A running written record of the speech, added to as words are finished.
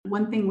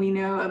one thing we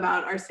know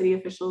about our city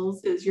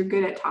officials is you're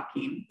good at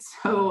talking.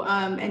 So,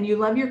 and you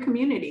love your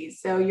community.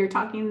 So you're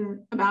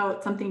talking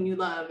about something you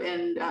love,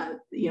 and,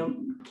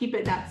 keep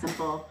it that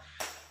simple.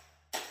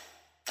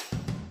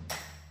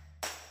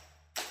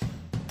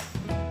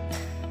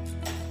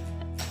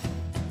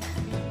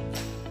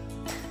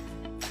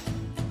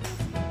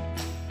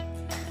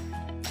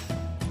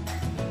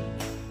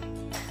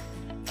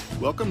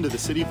 Welcome to the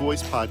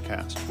CityVoice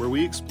podcast, where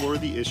we explore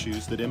the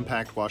issues that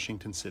impact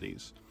Washington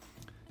cities.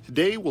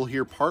 Today, we'll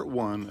hear part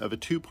one of a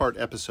two-part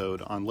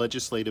episode on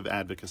legislative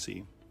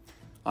advocacy.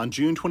 On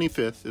June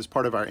 25th, as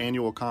part of our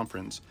annual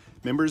conference,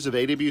 members of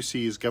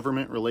AWC's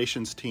Government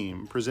Relations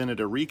team presented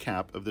a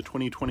recap of the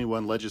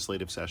 2021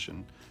 legislative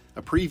session,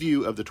 a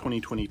preview of the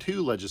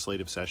 2022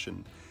 legislative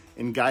session,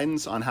 and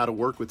guidance on how to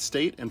work with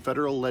state and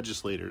federal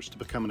legislators to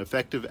become an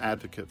effective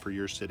advocate for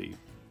your city.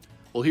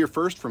 We'll hear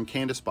first from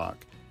Candace Bach,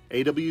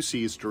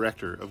 AWC's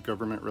Director of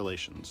Government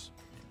Relations.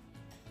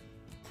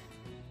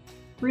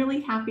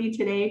 Really happy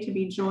today to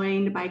be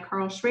joined by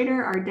Carl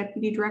Schrader, our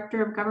Deputy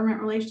Director of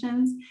Government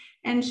Relations,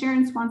 and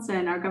Sharon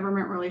Swanson, our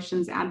Government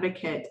Relations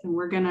Advocate. And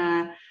we're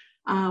gonna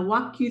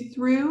walk you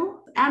through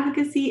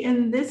advocacy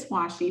in this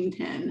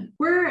Washington.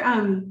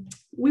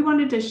 We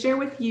wanted to share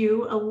with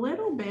you a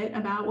little bit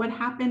about what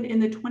happened in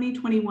the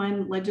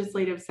 2021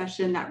 legislative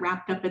session that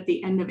wrapped up at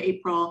the end of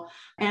April.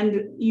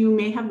 And you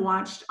may have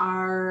watched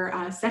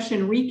our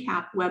session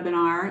recap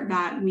webinar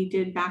that we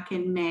did back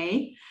in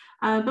May.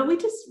 But we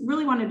just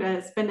really wanted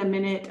to spend a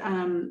minute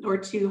or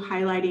two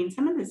highlighting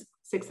some of the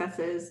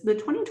successes. The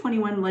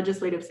 2021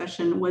 legislative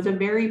session was a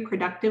very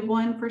productive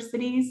one for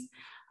cities.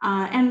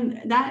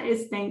 And that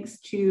is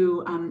thanks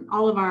to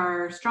all of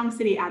our strong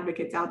city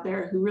advocates out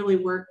there who really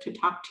work to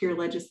talk to your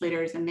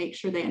legislators and make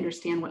sure they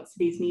understand what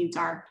cities' needs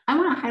are. I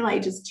want to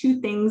highlight just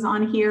two things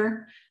on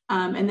here,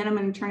 and then I'm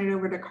going to turn it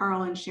over to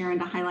Carl and Sharon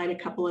to highlight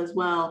a couple as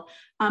well.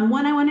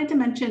 One, I wanted to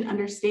mention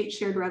under state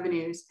shared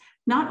revenues.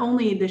 Not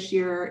only this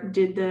year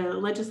did the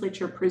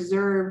legislature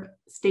preserve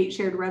state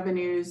shared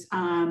revenues,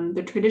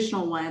 the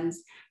traditional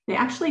ones, they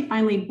actually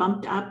finally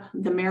bumped up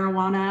the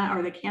marijuana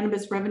or the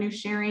cannabis revenue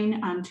sharing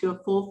to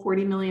a full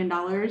 $40 million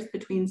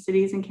between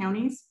cities and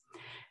counties.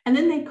 And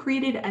then they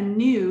created a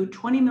new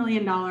 $20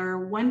 million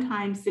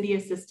one-time city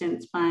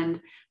assistance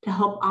fund to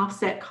help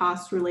offset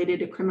costs related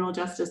to criminal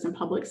justice and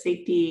public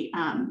safety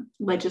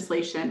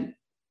legislation.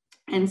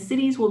 And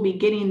cities will be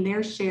getting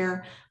their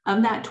share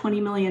of that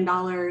 $20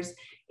 million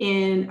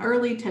in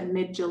early to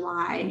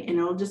mid-July, and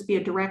it'll just be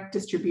a direct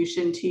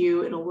distribution to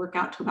you. It'll work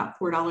out to about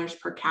 $4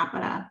 per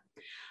capita.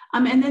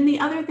 And then the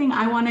other thing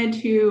I wanted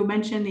to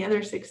mention, the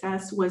other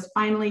success, was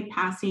finally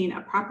passing a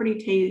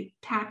property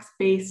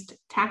tax-based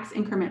tax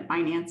increment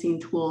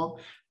financing tool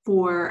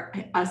for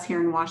us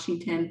here in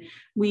Washington.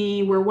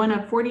 We were one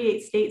of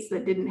 48 states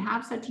that didn't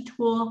have such a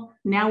tool.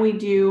 Now we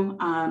do.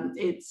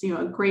 It's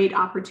a great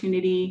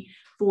opportunity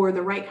for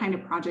the right kind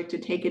of project to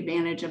take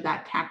advantage of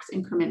that tax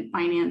increment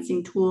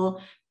financing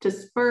tool to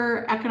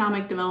spur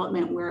economic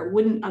development where it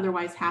wouldn't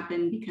otherwise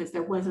happen because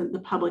there wasn't the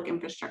public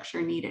infrastructure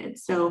needed.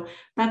 So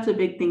that's a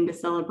big thing to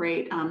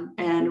celebrate,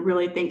 and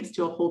really thanks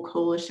to a whole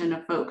coalition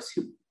of folks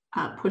who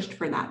pushed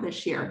for that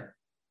this year.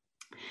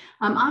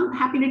 I'm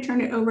happy to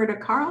turn it over to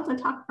Carl to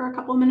talk for a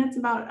couple of minutes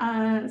about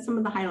some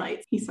of the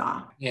highlights he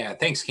saw. Yeah,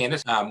 thanks,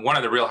 Candace. One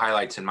of the real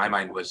highlights in my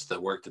mind was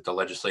the work that the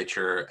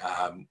legislature,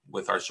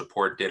 with our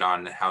support, did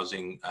on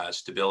housing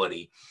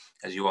stability.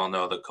 As you all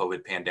know, the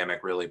COVID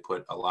pandemic really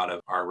put a lot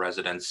of our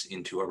residents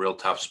into a real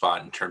tough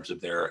spot in terms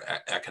of their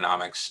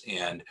economics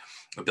and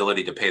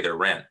ability to pay their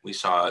rent. We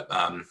saw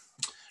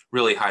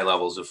really high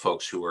levels of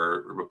folks who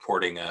were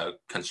reporting a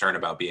concern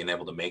about being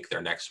able to make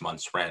their next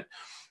month's rent.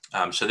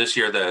 So this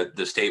year,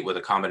 the state, with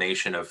a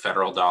combination of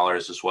federal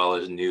dollars as well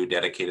as new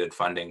dedicated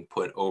funding,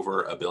 put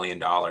over $1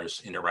 billion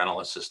into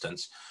rental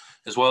assistance,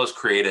 as well as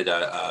created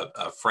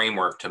a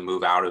framework to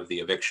move out of the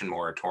eviction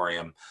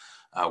moratorium,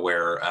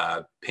 where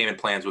payment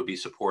plans would be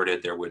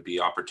supported. There would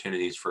be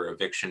opportunities for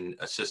eviction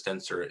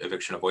assistance or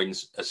eviction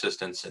avoidance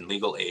assistance and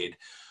legal aid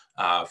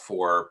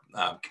for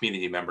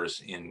community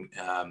members in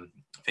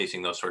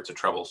facing those sorts of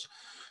troubles.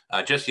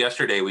 Just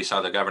yesterday, we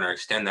saw the governor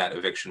extend that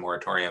eviction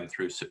moratorium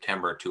through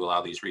September to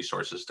allow these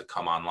resources to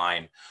come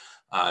online.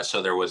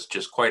 So there was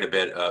just quite a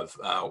bit of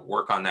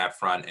work on that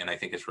front, and I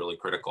think it's really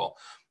critical.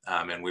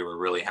 And we were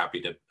really happy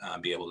to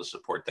be able to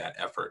support that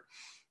effort.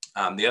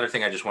 The other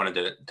thing I just wanted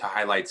to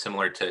highlight,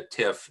 similar to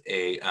TIF,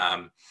 a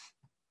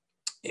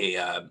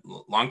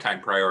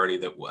longtime priority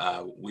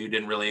that we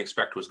didn't really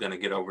expect was going to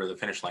get over the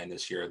finish line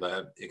this year,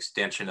 the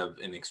extension of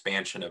and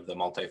expansion of the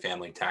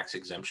multifamily tax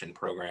exemption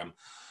program,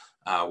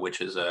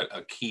 which is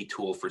a key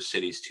tool for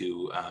cities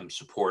to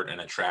support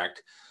and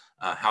attract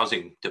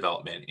housing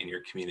development in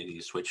your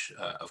communities, which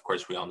of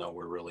course we all know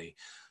we're really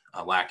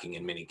lacking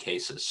in many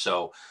cases.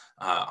 So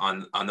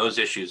on those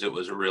issues, it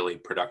was a really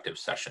productive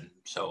session.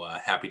 So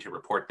happy to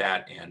report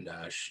that and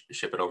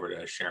ship it over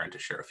to Sharon to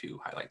share a few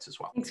highlights as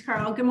well. Thanks,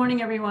 Carl. Good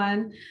morning,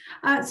 everyone.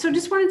 So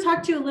just want to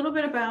talk to you a little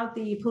bit about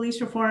the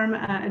police reform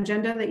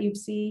agenda that you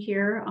see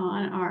here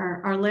on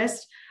our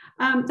list.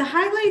 The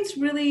highlights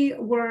really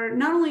were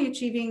not only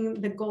achieving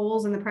the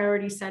goals and the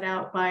priorities set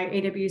out by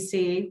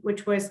AWC,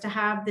 which was to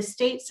have the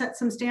state set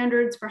some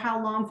standards for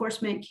how law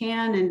enforcement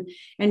can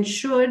and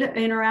should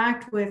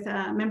interact with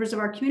members of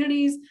our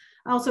communities,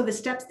 also the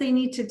steps they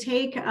need to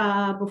take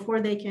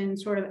before they can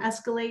sort of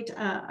escalate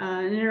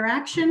an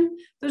interaction.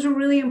 Those are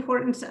really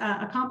important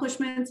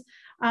accomplishments.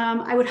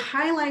 I would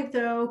highlight,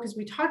 though, because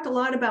we talked a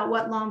lot about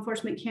what law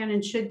enforcement can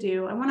and should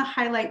do, I want to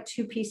highlight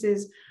two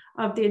pieces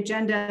of the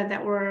agenda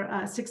that were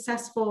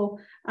successful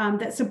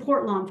that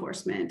support law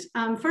enforcement.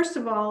 First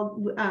of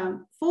all,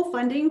 full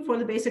funding for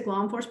the Basic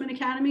Law Enforcement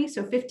Academy,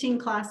 so 15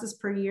 classes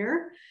per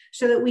year,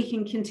 so that we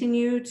can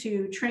continue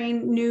to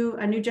train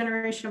a new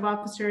generation of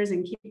officers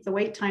and keep the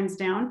wait times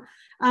down.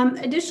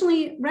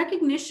 Additionally,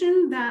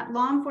 recognition that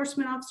law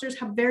enforcement officers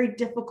have very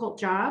difficult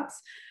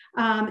jobs.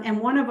 And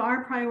one of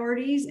our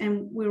priorities,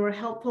 and we were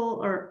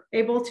helpful or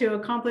able to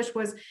accomplish,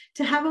 was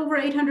to have over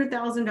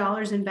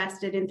 $800,000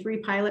 invested in 3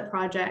 pilot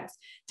projects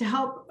to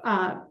help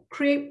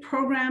create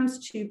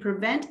programs to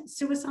prevent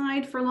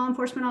suicide for law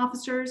enforcement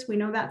officers. We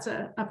know that's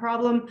a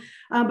problem,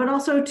 but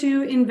also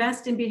to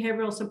invest in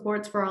behavioral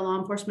supports for our law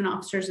enforcement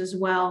officers as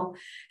well.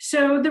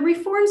 So the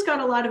reforms got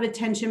a lot of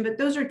attention, but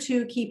those are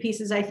 2 key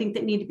pieces I think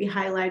that need to be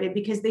highlighted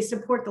because they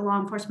support the law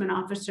enforcement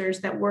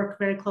officers that work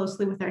very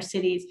closely with our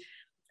cities.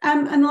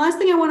 And the last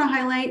thing I want to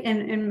highlight,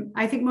 and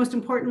I think most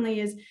importantly,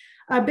 is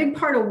a big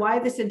part of why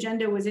this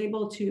agenda was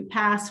able to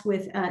pass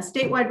with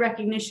statewide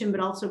recognition, but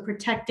also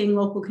protecting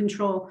local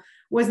control,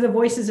 was the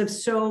voices of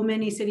so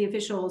many city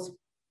officials.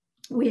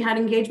 We had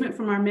engagement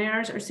from our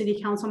mayors, our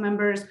city council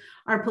members,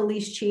 our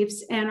police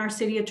chiefs, and our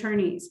city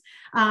attorneys.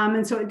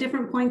 And so at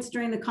different points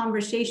during the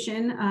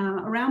conversation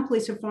around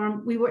police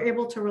reform, we were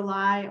able to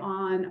rely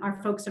on our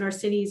folks in our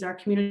cities, our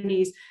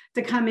communities,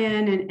 to come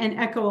in and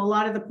echo a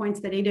lot of the points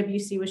that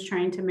AWC was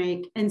trying to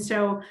make. And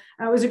so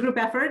it was a group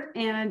effort,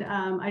 and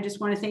I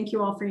just want to thank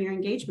you all for your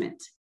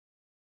engagement.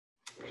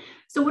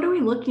 So what are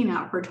we looking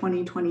at for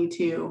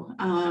 2022?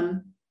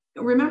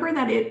 Remember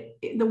that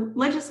the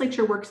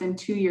legislature works in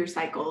 2-year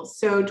cycles.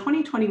 So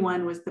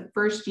 2021 was the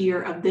first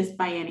year of this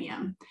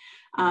biennium.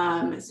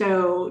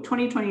 So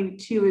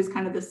 2022 is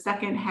kind of the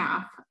second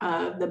half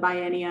of the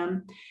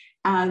biennium.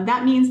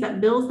 That means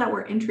that bills that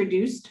were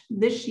introduced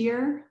this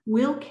year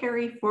will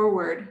carry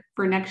forward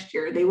for next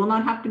year. They will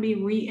not have to be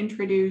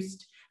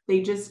reintroduced.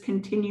 They just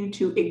continue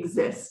to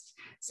exist.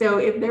 So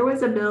if there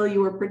was a bill you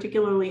were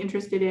particularly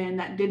interested in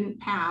that didn't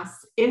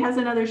pass, it has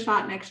another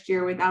shot next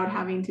year without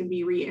having to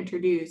be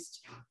reintroduced.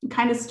 It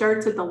kind of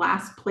starts at the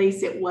last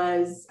place it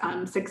was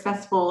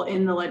successful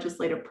in the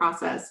legislative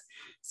process.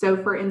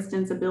 So for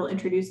instance, a bill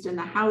introduced in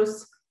the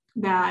House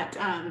that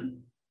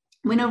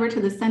went over to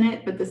the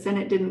Senate, but the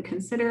Senate didn't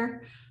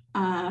consider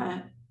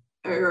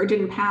or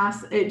didn't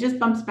pass, it just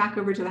bumps back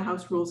over to the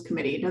House Rules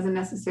Committee. It doesn't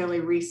necessarily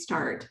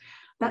restart.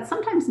 That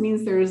sometimes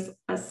means there's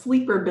a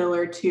sleeper bill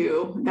or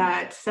 2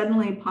 that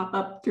suddenly pop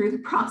up through the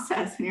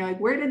process and you're like,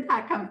 where did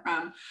that come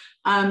from?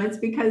 It's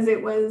because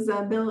it was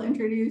a bill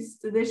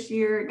introduced this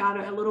year, it got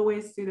a little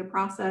ways through the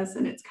process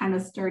and it's kind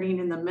of starting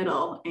in the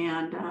middle.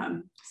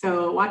 And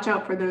so watch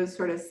out for those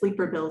sort of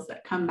sleeper bills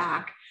that come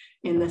back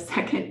in the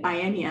second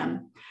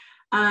biennium.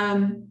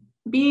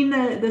 Being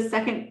the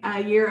second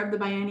year of the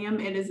biennium,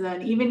 it is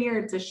an even year.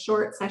 It's a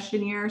short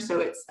session year.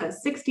 So it's a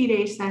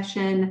 60-day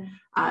session,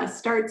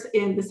 starts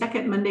in the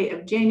second Monday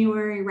of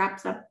January,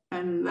 wraps up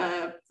in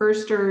the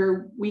first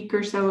week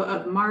or so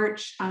of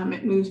March.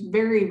 It moves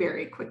very,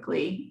 very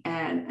quickly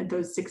and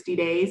those 60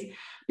 days,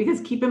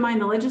 because keep in mind,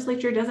 the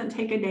legislature doesn't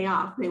take a day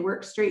off. They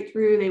work straight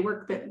through.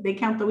 They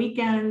count the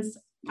weekends.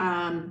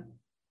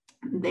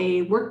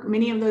 They work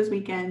many of those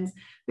weekends.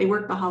 They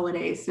work the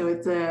holidays. So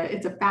it's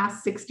a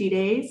fast 60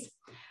 days.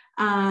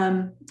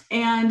 And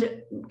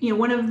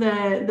one of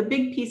the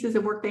big pieces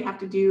of work they have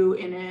to do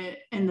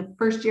in the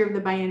first year of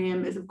the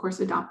biennium is, of course,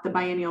 adopt the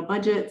biennial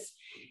budgets.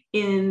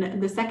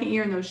 In the second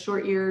year, in those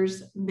short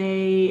years,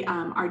 they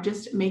are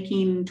just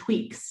making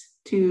tweaks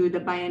to the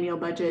biennial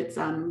budgets,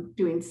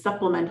 doing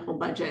supplemental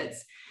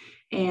budgets.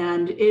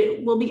 And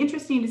it will be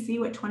interesting to see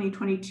what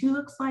 2022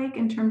 looks like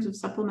in terms of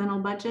supplemental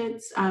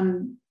budgets.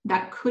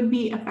 That could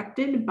be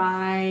affected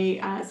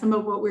by some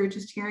of what we were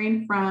just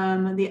hearing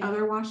from the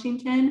other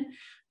Washington.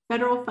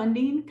 Federal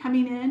funding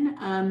coming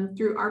in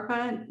through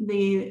ARPA.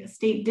 The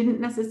state didn't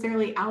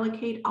necessarily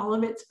allocate all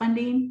of its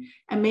funding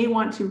and may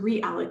want to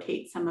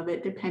reallocate some of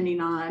it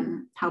depending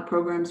on how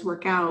programs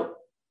work out.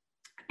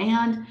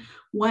 And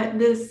what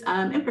this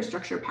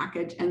infrastructure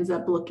package ends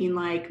up looking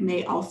like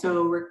may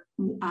also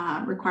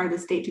require the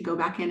state to go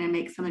back in and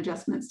make some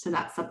adjustments to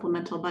that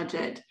supplemental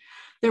budget.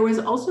 There was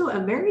also a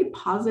very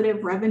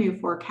positive revenue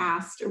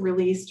forecast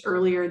released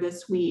earlier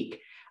this week.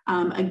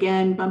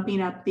 Again,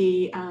 bumping up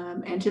the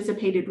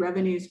anticipated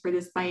revenues for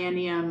this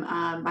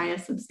biennium by a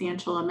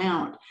substantial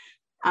amount.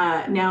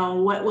 Now,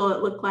 what will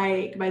it look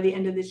like by the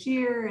end of this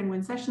year and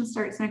when session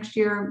starts next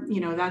year?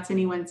 That's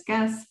anyone's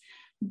guess.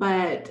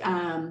 But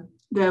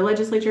the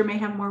legislature may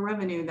have more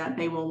revenue that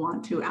they will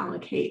want to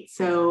allocate.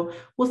 So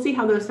we'll see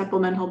how those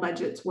supplemental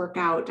budgets work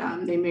out.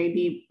 They may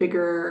be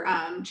bigger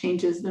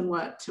changes than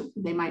what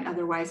they might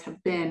otherwise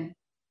have been.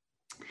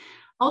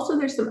 Also,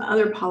 there's some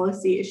other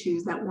policy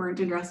issues that weren't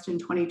addressed in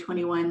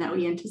 2021 that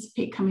we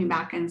anticipate coming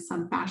back in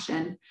some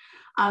fashion.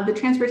 The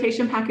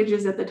transportation package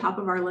is at the top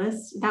of our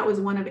list. That was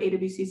one of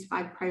AWC's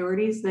 5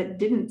 priorities that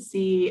didn't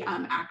see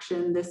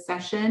action this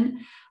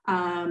session.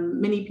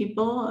 Many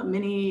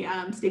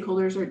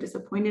stakeholders are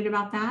disappointed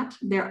about that.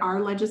 There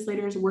are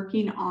legislators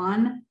working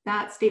on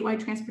that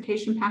statewide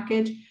transportation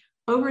package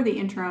over the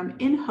interim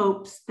in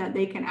hopes that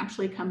they can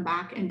actually come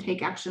back and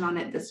take action on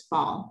it this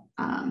fall.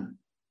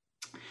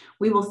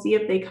 We will see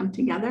if they come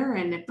together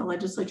and if the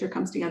legislature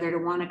comes together to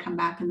want to come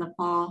back in the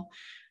fall.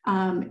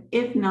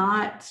 If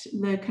not,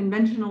 the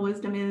conventional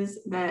wisdom is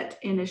that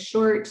in a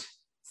short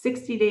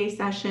 60-day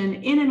session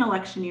in an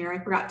election year,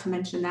 I forgot to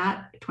mention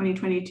that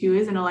 2022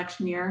 is an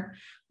election year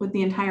with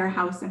the entire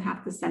House and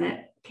half the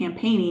Senate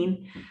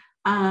campaigning.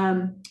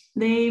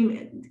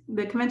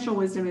 The conventional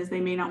wisdom is they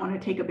may not want to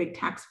take a big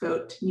tax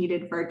vote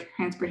needed for a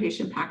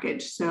transportation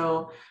package.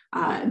 So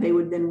they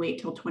would then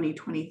wait till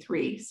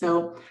 2023.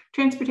 So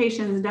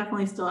transportation is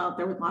definitely still out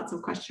there with lots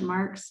of question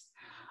marks.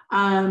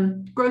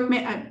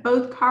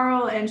 Both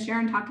Carl and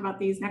Sharon talked about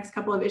these next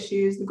couple of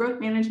issues. The Growth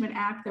Management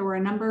Act, there were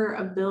a number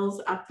of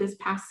bills up this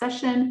past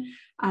session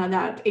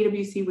that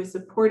AWC was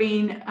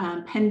supporting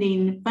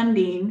pending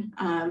funding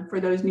for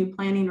those new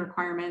planning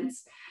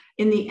requirements.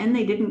 In the end,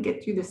 they didn't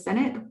get through the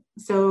Senate.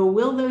 So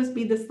will those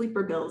be the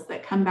sleeper bills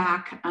that come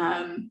back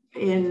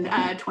in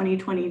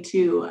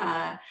 2022?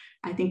 I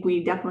think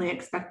we definitely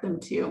expect them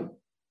to.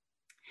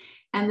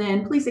 And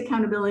then police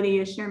accountability,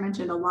 as Sharon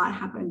mentioned, a lot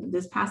happened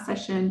this past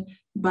session,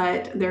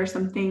 but there are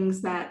some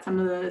things that some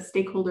of the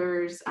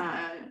stakeholders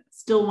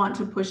still want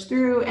to push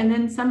through. And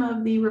then some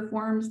of the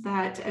reforms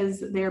that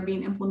as they're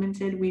being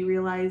implemented, we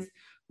realize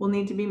will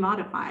need to be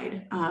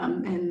modified.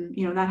 And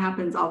that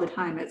happens all the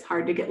time. It's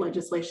hard to get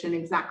legislation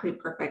exactly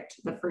perfect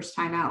the first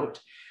time out.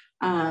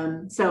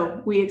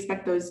 So we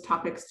expect those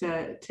topics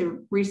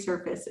to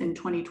resurface in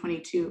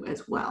 2022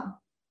 as well.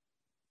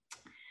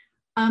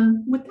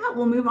 With that,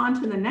 we'll move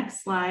on to the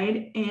next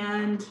slide.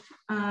 And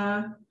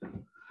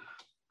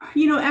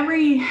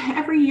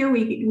every year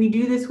we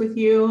do this with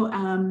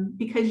you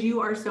because you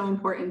are so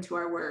important to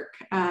our work.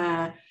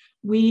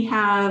 We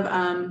have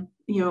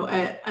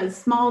a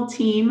small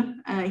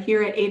team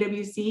here at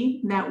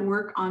AWC that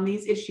work on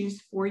these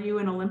issues for you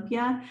in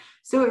Olympia.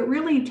 So it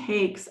really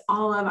takes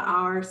all of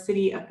our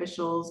city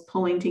officials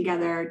pulling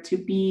together to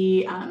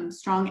be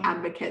strong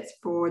advocates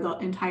for the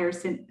entire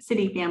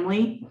city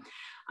family.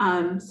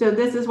 So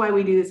this is why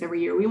we do this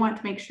every year. We want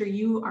to make sure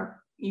you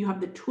have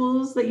the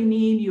tools that you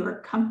need, you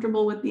are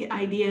comfortable with the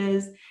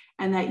ideas,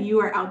 and that you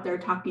are out there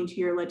talking to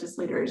your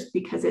legislators,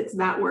 because it's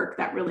that work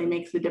that really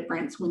makes the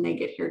difference when they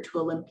get here to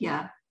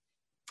Olympia.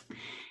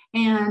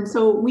 And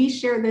so we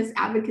share this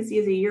advocacy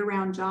as a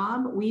year-round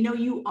job. We know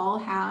you all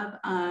have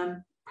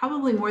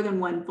probably more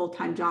than one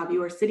full-time job.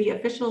 You are city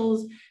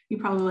officials, you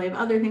probably have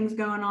other things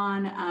going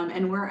on,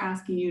 and we're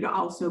asking you to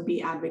also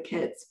be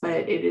advocates,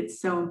 but it is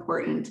so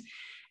important.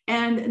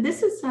 And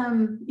this is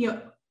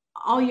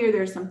all year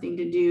there's something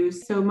to do.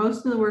 So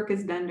most of the work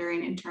is done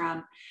during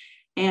interim.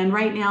 And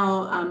right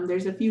now,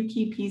 there's a few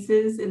key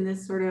pieces in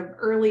this sort of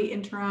early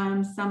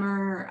interim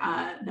summer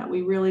that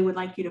we really would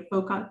like you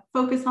to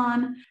focus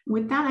on.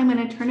 With that, I'm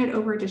going to turn it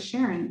over to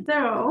Sharon.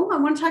 So I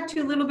want to talk to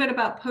you a little bit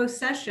about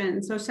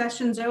post-session. So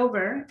session's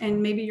over,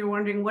 and maybe you're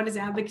wondering, what does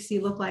advocacy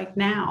look like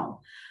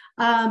now?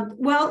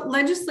 Well,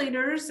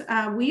 legislators,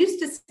 we used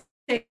to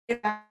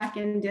back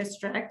in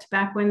district,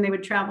 back when they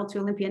would travel to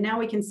Olympia. Now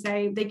we can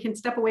say they can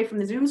step away from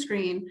the Zoom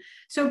screen.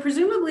 So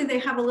presumably they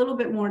have a little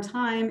bit more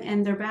time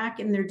and they're back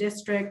in their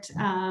district,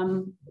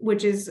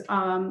 which is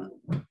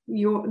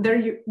you're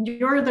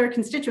their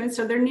constituents,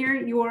 so they're near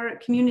your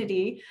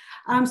community.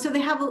 So they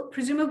have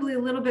presumably a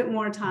little bit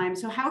more time.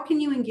 So how can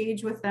you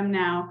engage with them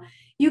now?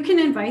 You can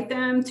invite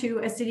them to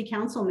a city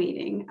council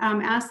meeting,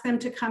 ask them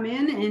to come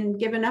in and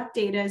give an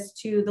update as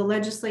to the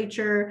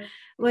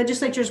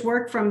legislature's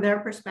work from their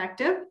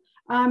perspective.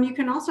 You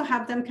can also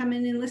have them come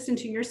in and listen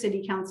to your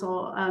city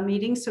council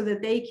meetings so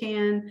that they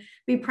can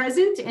be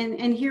present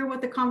and hear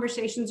what the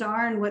conversations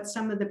are and what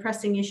some of the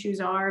pressing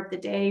issues are of the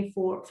day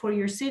for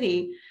your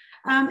city.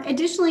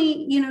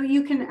 Additionally,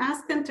 you can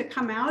ask them to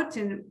come out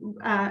and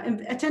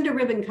attend a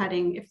ribbon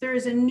cutting. If there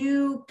is a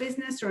new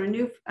business or a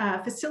new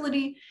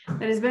facility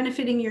that is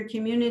benefiting your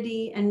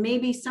community, and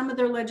maybe some of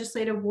their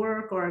legislative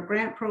work or a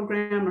grant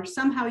program, or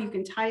somehow you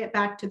can tie it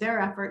back to their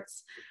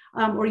efforts,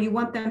 or you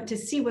want them to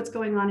see what's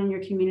going on in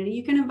your community,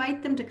 you can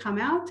invite them to come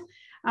out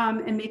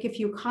and make a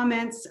few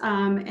comments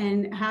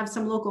and have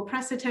some local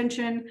press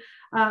attention.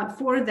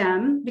 for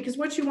them, because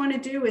what you want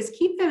to do is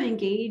keep them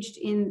engaged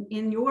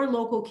in your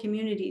local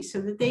community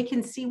so that they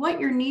can see what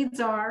your needs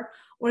are,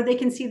 or they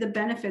can see the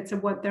benefits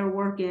of what their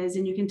work is,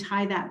 and you can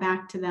tie that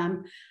back to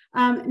them.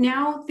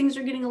 Now things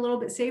are getting a little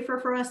bit safer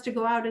for us to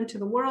go out into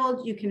the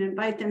world. You can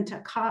invite them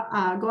to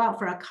go out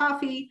for a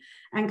coffee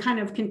and kind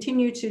of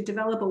continue to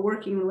develop a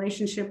working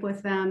relationship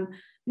with them.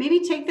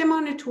 Maybe take them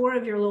on a tour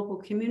of your local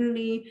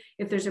community.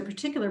 If there's a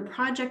particular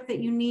project that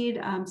you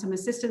need some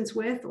assistance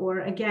with,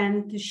 or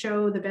again, to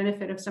show the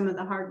benefit of some of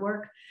the hard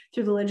work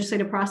through the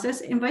legislative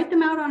process, invite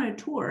them out on a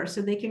tour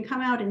so they can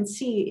come out and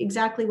see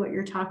exactly what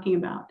you're talking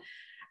about.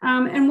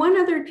 And one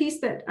other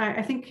piece that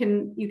I think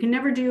you can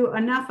never do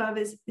enough of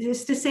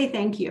is to say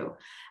thank you.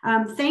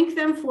 Thank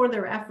them for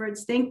their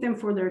efforts, thank them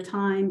for their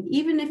time,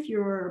 even if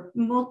your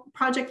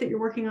project that you're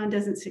working on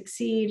doesn't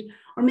succeed,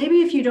 or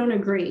maybe if you don't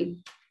agree.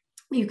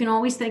 You can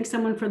always thank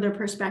someone for their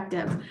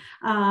perspective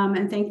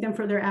and thank them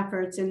for their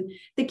efforts. And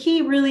the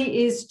key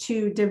really is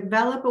to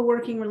develop a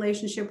working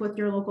relationship with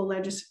your local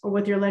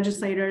with your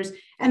legislators,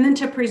 and then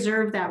to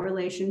preserve that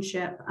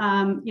relationship.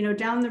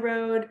 Down the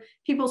road,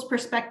 people's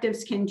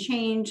perspectives can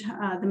change.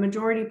 The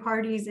majority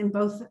parties in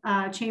both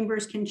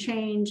chambers can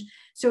change.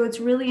 So it's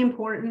really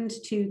important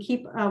to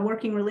keep a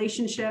working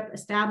relationship,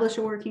 establish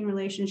a working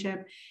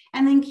relationship,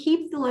 and then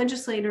keep the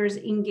legislators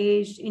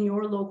engaged in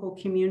your local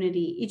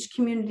community. Each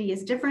community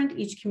is different,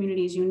 each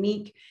community is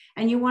unique,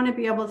 and you want to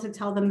be able to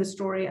tell them the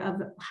story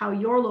of how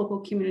your local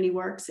community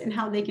works and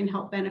how they can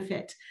help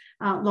benefit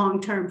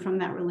long-term from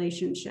that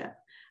relationship.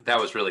 That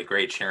was really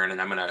great, Sharon,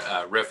 and I'm going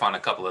to riff on a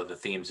couple of the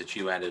themes that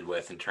you ended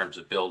with in terms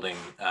of building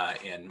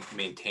and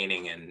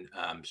maintaining and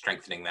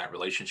strengthening that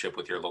relationship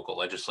with your local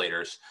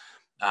legislators.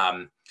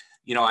 I've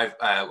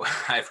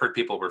heard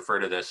people refer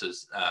to this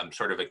as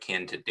sort of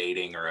akin to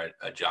dating or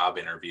a job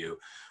interview,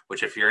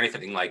 which if you're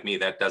anything like me,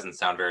 that doesn't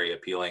sound very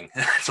appealing.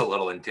 It's a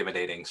little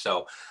intimidating.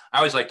 So I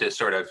always like to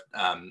sort of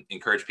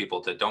encourage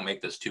people to don't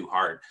make this too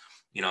hard.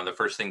 The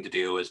first thing to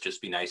do is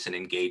just be nice and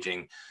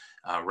engaging.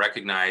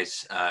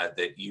 Recognize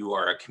that you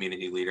are a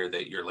community leader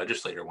that your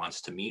legislator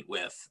wants to meet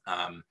with.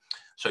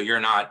 So you're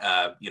not,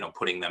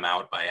 putting them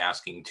out by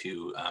asking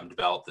to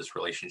develop this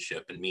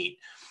relationship and meet.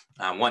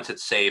 Once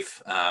it's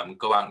safe,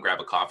 go out and grab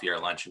a coffee or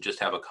lunch and just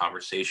have a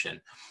conversation.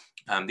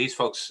 These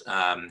folks,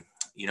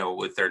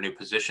 with their new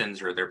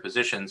positions or their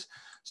positions,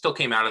 still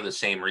came out of the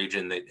same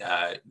region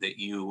that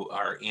you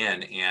are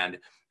in and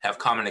have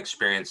common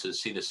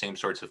experiences, see the same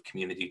sorts of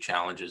community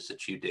challenges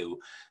that you do,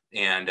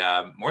 and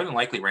more than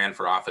likely ran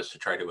for office to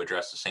try to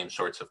address the same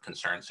sorts of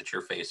concerns that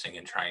you're facing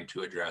and trying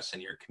to address in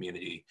your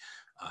community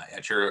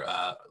at your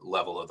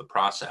level of the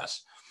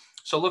process.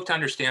 So look to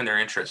understand their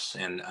interests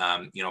and,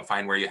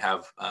 find where you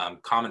have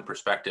common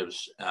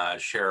perspectives,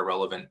 share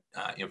relevant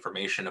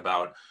information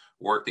about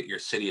work that your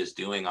city is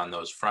doing on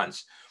those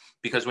fronts.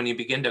 Because when you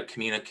begin to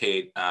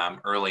communicate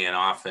early and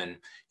often,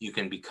 you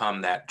can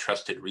become that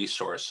trusted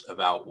resource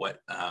about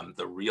what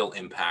the real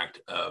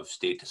impact of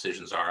state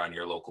decisions are on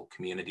your local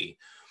community.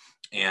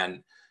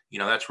 And,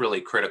 that's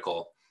really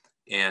critical.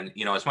 And,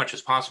 as much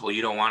as possible,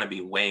 you don't want to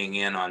be weighing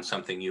in on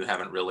something you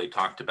haven't really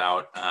talked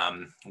about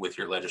with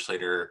your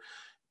legislator,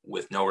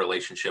 with no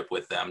relationship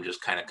with them,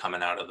 just kind of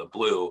coming out of the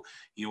blue.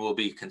 You will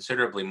be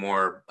considerably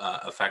more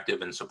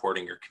effective in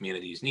supporting your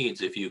community's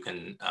needs if you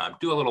can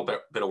do a little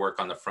bit of work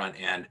on the front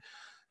end,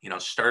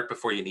 start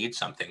before you need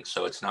something.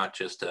 So it's not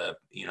just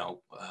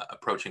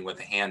approaching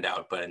with a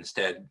handout, but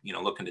instead,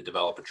 looking to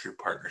develop a true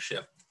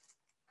partnership.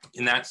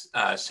 In that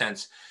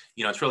sense,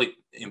 it's really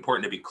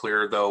important to be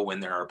clear, though, when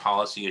there are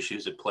policy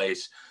issues at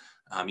place.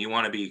 You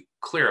want to be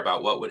clear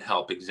about what would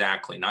help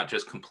exactly, not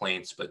just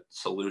complaints, but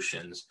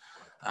solutions.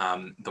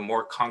 The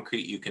more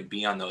concrete you can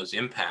be on those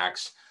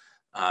impacts,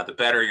 the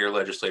better your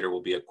legislator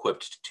will be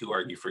equipped to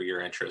argue for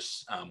your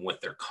interests with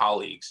their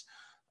colleagues.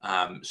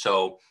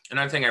 So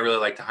another thing I really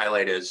like to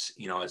highlight is,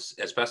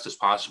 as best as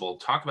possible,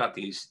 talk about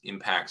these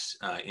impacts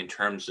in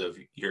terms of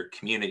your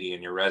community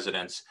and your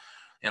residents,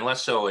 and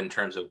less so in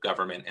terms of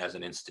government as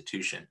an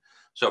institution.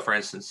 So for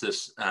instance,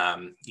 this,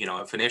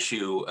 if an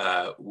issue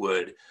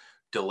would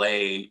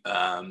delay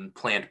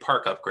planned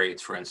park upgrades,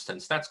 for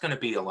instance, that's going to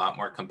be a lot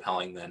more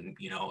compelling than,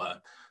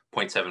 a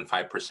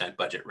 0.75%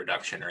 budget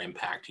reduction or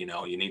impact.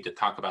 You need to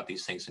talk about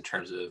these things in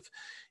terms of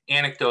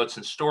anecdotes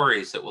and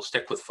stories that will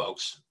stick with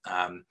folks.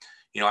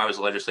 I was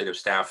legislative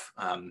staff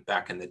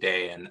back in the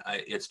day, and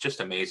it's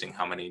just amazing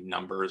how many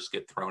numbers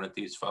get thrown at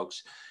these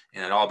folks,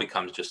 and it all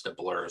becomes just a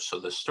blur. So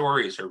the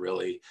stories are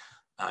really,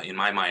 in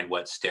my mind,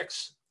 what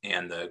sticks,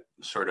 and the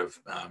sort of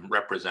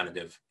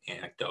representative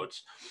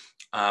anecdotes.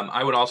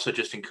 I would also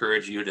just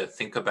encourage you to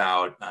think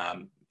about,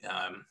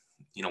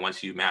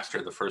 once you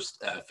master the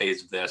first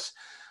phase of this,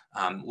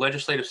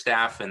 legislative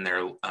staff and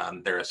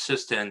their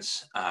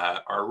assistants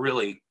are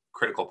really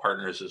critical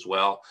partners as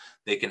well.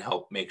 They can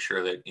help make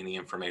sure that any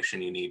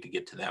information you need to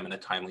get to them in a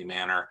timely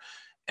manner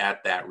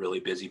at that really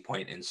busy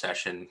point in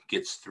session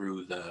gets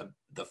through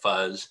the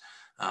fuzz.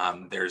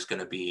 There's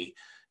going to be,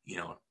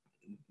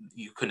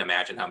 you couldn't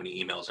imagine how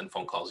many emails and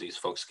phone calls these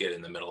folks get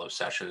in the middle of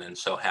session. And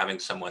so having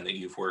someone that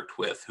you've worked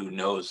with who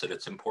knows that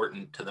it's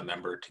important to the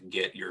member to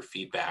get your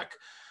feedback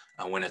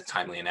when it's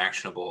timely and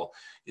actionable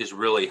is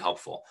really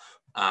helpful.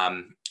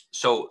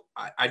 So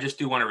I just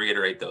do want to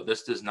reiterate, though,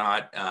 this is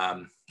not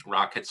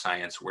rocket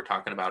science. We're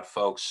talking about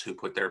folks who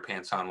put their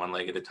pants on one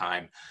leg at a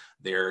time.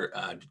 They're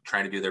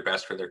trying to do their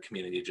best for their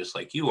community, just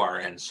like you are.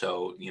 And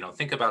so,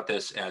 think about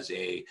this as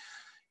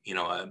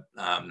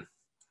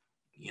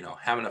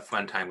having a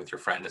fun time with your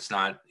friend. It's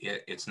not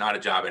a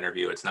job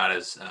interview. It's not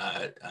as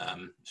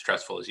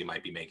stressful as you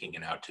might be making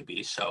it out to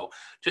be. So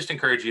just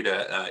encourage you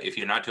to, if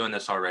you're not doing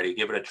this already,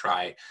 give it a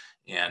try.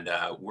 And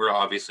we're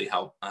obviously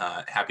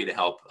happy to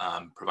help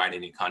provide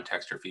any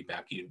context or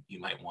feedback you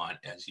might want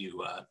as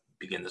you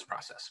begin this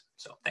process.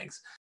 So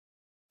thanks.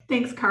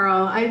 Thanks,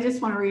 Carl. I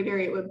just want to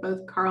reiterate what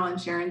both Carl and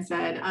Sharon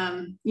said.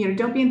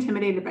 Don't be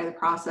intimidated by the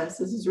process.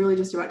 This is really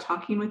just about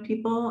talking with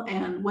people.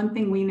 And one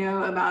thing we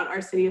know about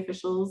our city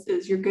officials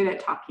is you're good at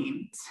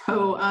talking.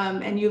 So,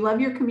 and you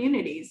love your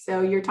community.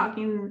 So you're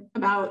talking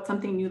about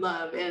something you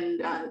love,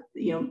 and,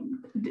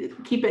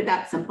 keep it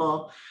that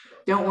simple.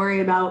 Don't worry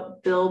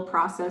about bill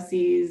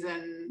processes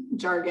and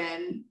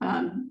jargon.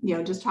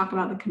 Just talk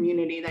about the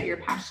community that you're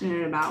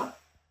passionate about.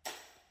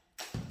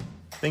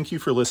 Thank you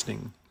for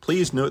listening.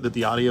 Please note that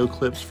the audio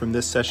clips from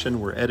this session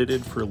were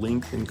edited for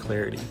length and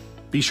clarity.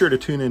 Be sure to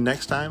tune in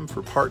next time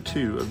for part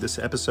 2 of this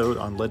episode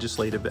on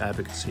legislative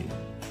advocacy.